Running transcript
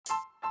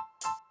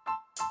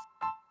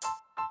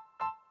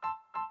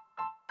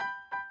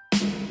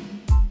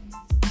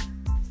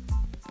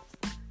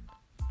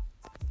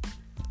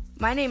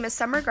My name is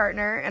Summer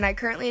Gartner, and I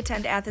currently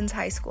attend Athens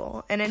High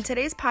School. And in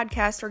today's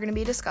podcast, we're going to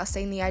be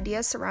discussing the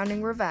ideas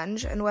surrounding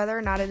revenge and whether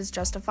or not it is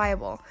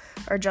justifiable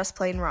or just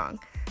plain wrong.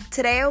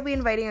 Today, I will be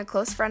inviting a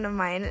close friend of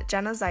mine,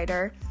 Jenna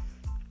Zeider,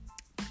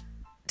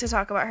 to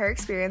talk about her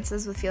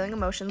experiences with feeling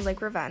emotions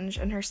like revenge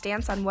and her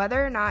stance on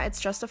whether or not it's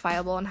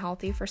justifiable and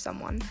healthy for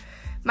someone.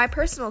 My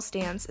personal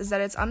stance is that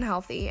it's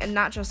unhealthy and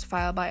not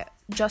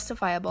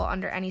justifiable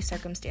under any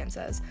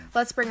circumstances.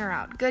 Let's bring her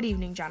out. Good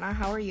evening, Jenna.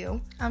 How are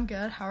you? I'm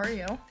good. How are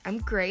you? I'm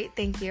great,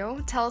 thank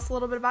you. Tell us a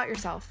little bit about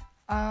yourself.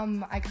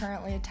 I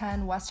currently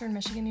attend Western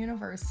Michigan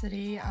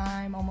University.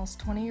 I'm almost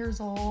 20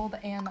 years old,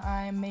 and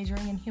I'm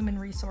majoring in human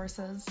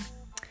resources.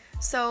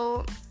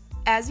 So,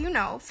 as you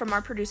know from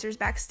our producers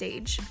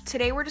backstage,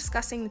 today we're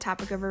discussing the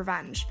topic of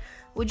revenge.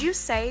 Would you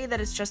say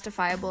that it's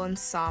justifiable in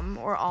some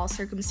or all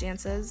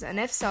circumstances? And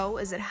if so,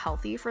 is it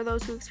healthy for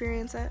those who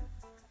experience it?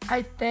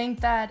 I think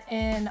that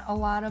in a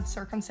lot of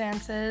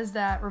circumstances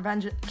that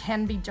revenge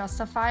can be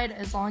justified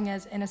as long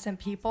as innocent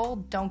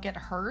people don't get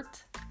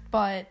hurt.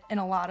 But in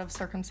a lot of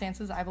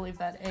circumstances, I believe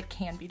that it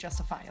can be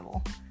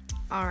justifiable.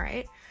 All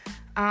right.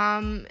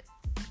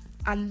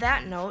 On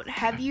that note,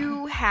 have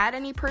you had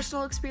any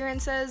personal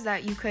experiences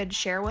that you could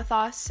share with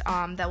us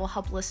that will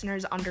help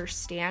listeners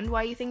understand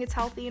why you think it's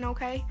healthy and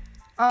okay?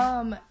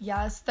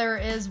 Yes, there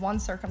is one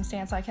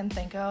circumstance I can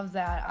think of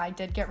that I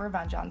did get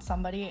revenge on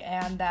somebody,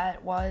 and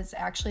that was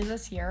actually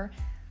this year.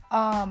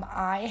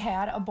 I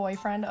had a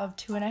boyfriend of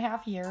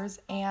 2.5 years,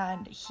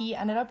 and he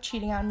ended up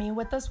cheating on me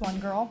with this one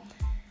girl,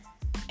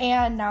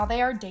 and now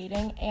they are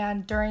dating,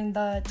 and during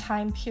the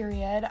time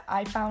period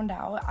I found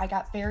out, I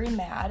got very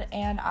mad,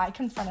 and I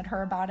confronted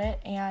her about it,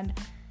 and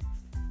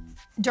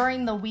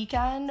during the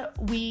weekend,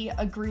 we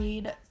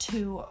agreed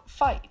to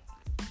fight.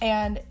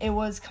 And it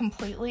was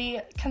completely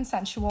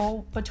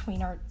consensual between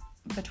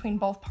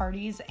both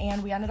parties,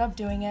 and we ended up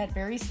doing it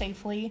very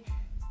safely,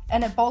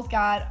 and it both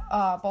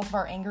got both of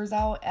our angers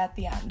out at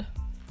the end.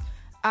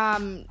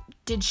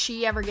 Did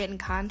she ever get in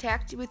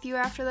contact with you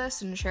after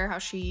this and share how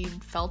she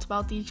felt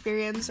about the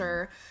experience,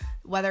 or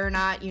whether or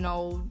not,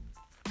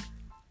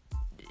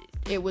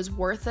 it was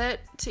worth it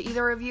to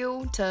either of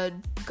you to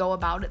go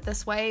about it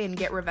this way and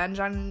get revenge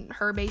on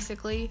her,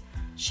 basically?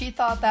 She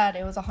thought that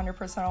it was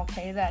 100%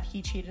 okay that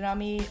he cheated on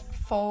me,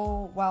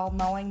 full well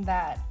knowing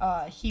that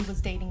he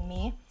was dating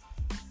me,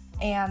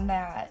 and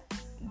that,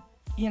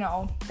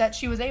 that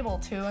she was able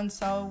to, and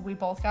so we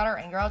both got our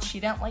anger out. She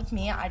didn't like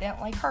me, I didn't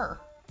like her.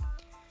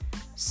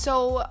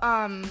 So,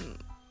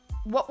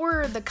 what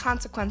were the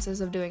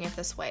consequences of doing it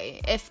this way,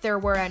 if there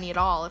were any at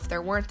all? If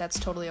there weren't, that's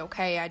totally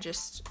okay. I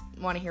just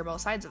want to hear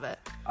both sides of it.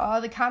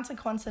 The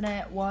consequence in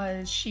it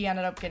was she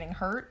ended up getting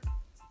hurt.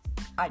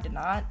 I did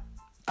not.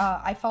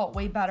 I felt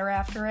way better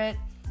after it.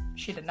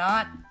 She did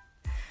not.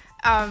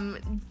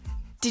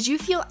 Did you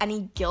feel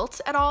any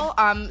guilt at all?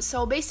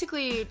 So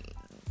basically,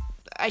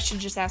 I should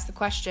just ask the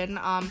question.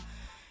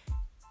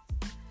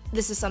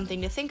 This is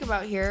something to think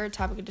about here,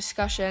 topic of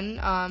discussion.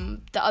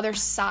 The other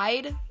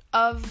side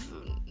of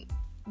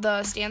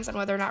the stance on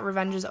whether or not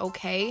revenge is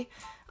okay.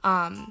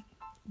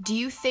 Do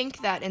you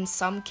think that in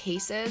some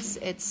cases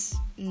it's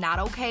not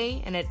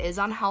okay and it is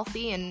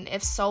unhealthy? And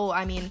if so,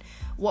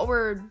 what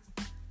were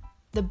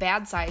the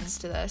bad sides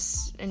to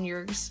this in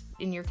your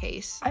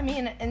case?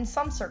 In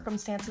some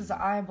circumstances,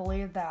 I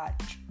believe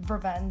that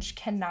revenge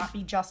cannot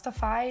be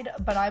justified,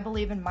 but I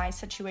believe in my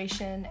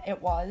situation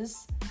it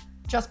was,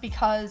 just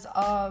because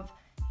of,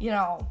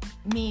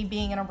 me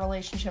being in a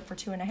relationship for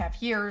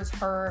 2.5 years,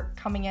 her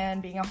coming in,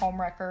 being a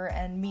homewrecker,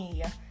 and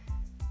me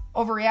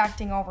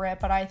overreacting over it.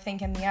 But I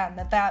think in the end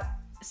that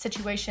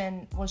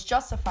situation was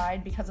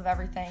justified because of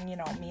everything,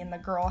 me and the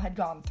girl had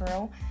gone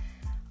through.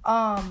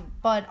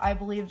 But I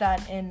believe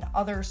that in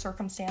other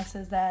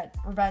circumstances that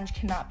revenge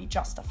cannot be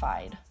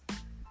justified.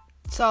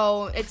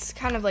 So it's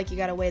kind of like you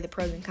gotta weigh the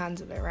pros and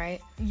cons of it,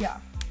 right? Yeah.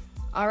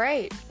 All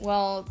right.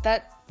 Well,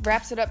 that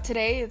wraps it up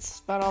today. It's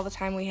about all the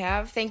time we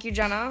have. Thank you,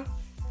 Jenna.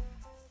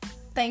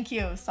 Thank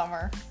you,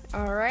 Summer.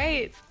 All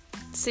right.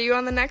 See you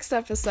on the next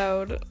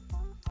episode.